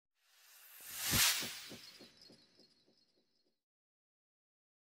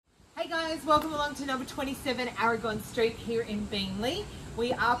guys, welcome along to number 27 Aragon Street here in Beenleigh.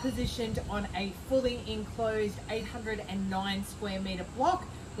 We are positioned on a fully enclosed 809 square metre block.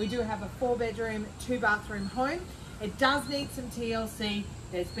 We do have a 4-bedroom, 2-bathroom home. It does need some TLC.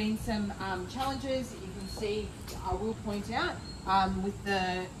 There's been some challenges that you can see, I will point out, with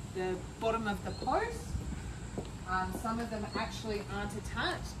the bottom of the posts. Some of them actually aren't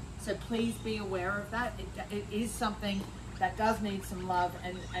attached, so please be aware of that. It is something that does need some love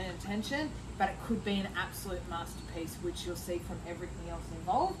and attention, but it could be an absolute masterpiece, which you'll see from everything else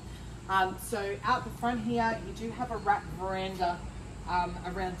involved. So out the front here, you do have a wrap veranda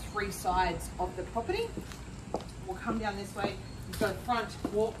around 3 sides of the property. We'll come down this way. You've got a front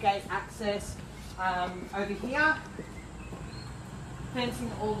walk gate access over here,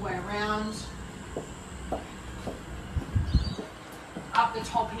 fencing all the way around. Up the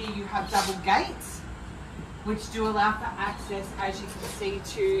top here, you have double gates, which do allow for access, as you can see,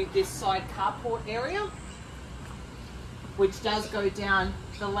 to this side carport area, which does go down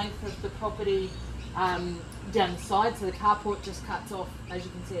the length of the property down the side. So the carport just cuts off, as you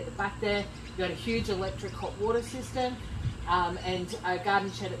can see at the back there. You've got a huge electric hot water system and a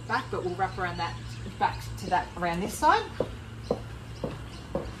garden shed at the back, but we'll wrap around that, back to that around this side.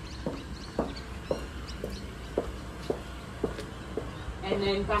 And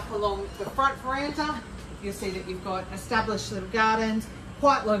then back along the front veranda, you'll see that you've got established little gardens,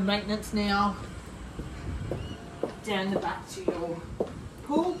 quite low maintenance now. Down the back to your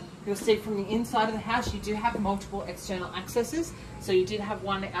pool, you'll see from the inside of the house, you do have multiple external accesses. So you did have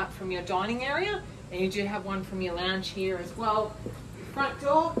one out from your dining area, and you do have one from your lounge here as well. Your front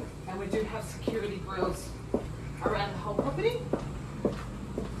door, and we do have security grills around the whole property.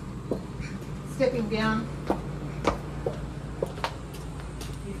 Stepping down,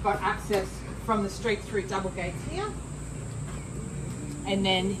 you've got access from the street through double gates here, and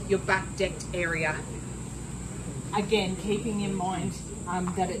then your back decked area. Again, keeping in mind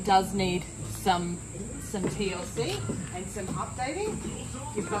that it does need some TLC and some updating.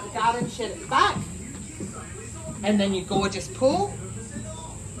 You've got the garden shed at the back, and then your gorgeous pool.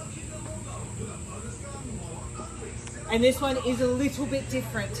 And this one is a little bit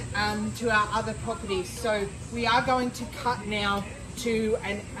different to our other properties. So we are going to cut now to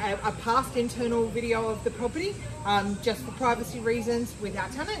a past internal video of the property, just for privacy reasons with our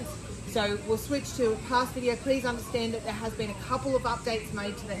tenants. So we'll switch to a past video. Please understand that there has been a couple of updates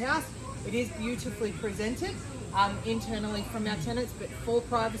made to the house. It is beautifully presented internally from our tenants, but for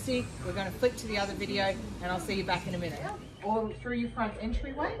privacy, we're going to flick to the other video, and I'll see you back in a minute. All through your front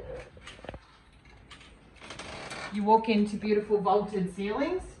entryway, you walk into beautiful vaulted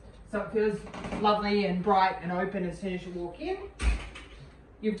ceilings, so it feels lovely and bright and open as soon as you walk in.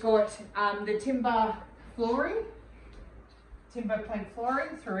 You've got the timber plank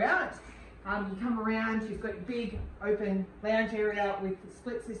flooring throughout. You come around, you've got your big open lounge area with the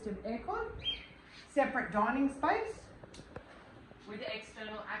split system aircon, separate dining space with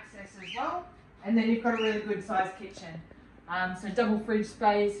external access as well, and then you've got a really good sized kitchen. So double fridge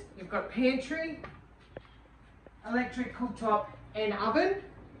space, you've got pantry, electric cooktop and oven,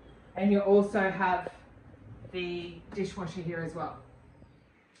 and you also have the dishwasher here as well.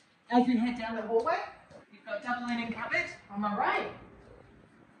 As we head down the hallway, you've got double linen cupboard on my right.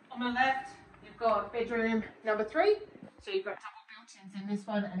 On my left, you've got bedroom number 3. So you've got double built-ins in this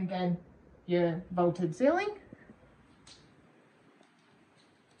one, and again, your vaulted ceiling.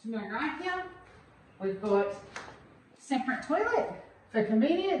 To my right here, we've got separate toilet for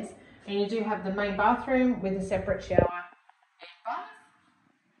convenience, and you do have the main bathroom with a separate shower and bath.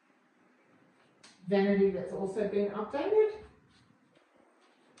 Vanity that's also been updated.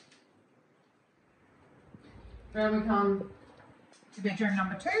 Then we come to bedroom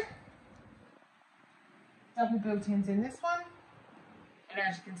number 2. Double built-ins in this one. And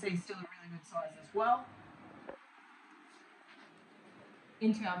as you can see, still a really good size as well.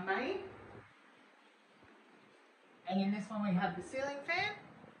 Into our main. And in this one we have the ceiling fan.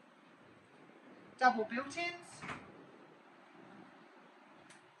 Double built-ins.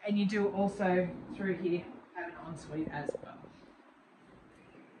 And you do also, through here, have an ensuite as well.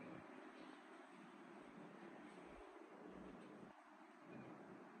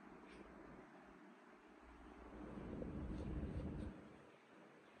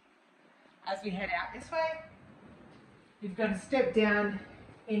 As we head out this way, you've got to step down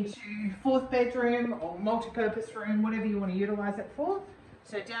into 4th bedroom or multi-purpose room, whatever you want to utilise it for.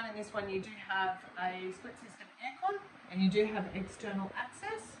 So down in this one, you do have a split system aircon, and you do have external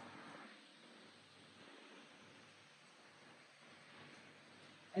access.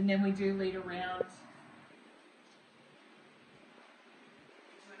 And then we do lead around to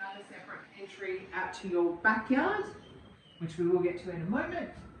another a separate entry out to your backyard, which we will get to in a moment,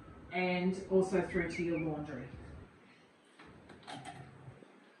 and also through to your laundry.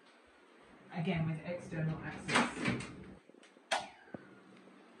 Again, with external access.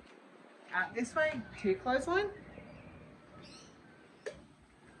 Out this way to your clothesline.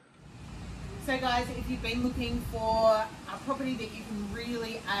 So guys, if you've been looking for a property that you can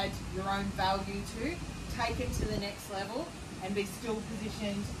really add your own value to, take it to the next level and be still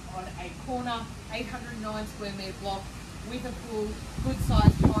positioned on a corner, 809 square metre block with a pool, good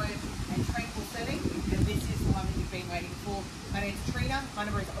sized home and tranquil setting, then this is the one that you've been waiting for. My name's Trina, my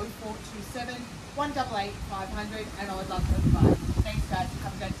number is 0427 188 500 and I would love to advise. Thanks guys,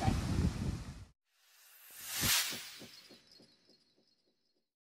 have a good day.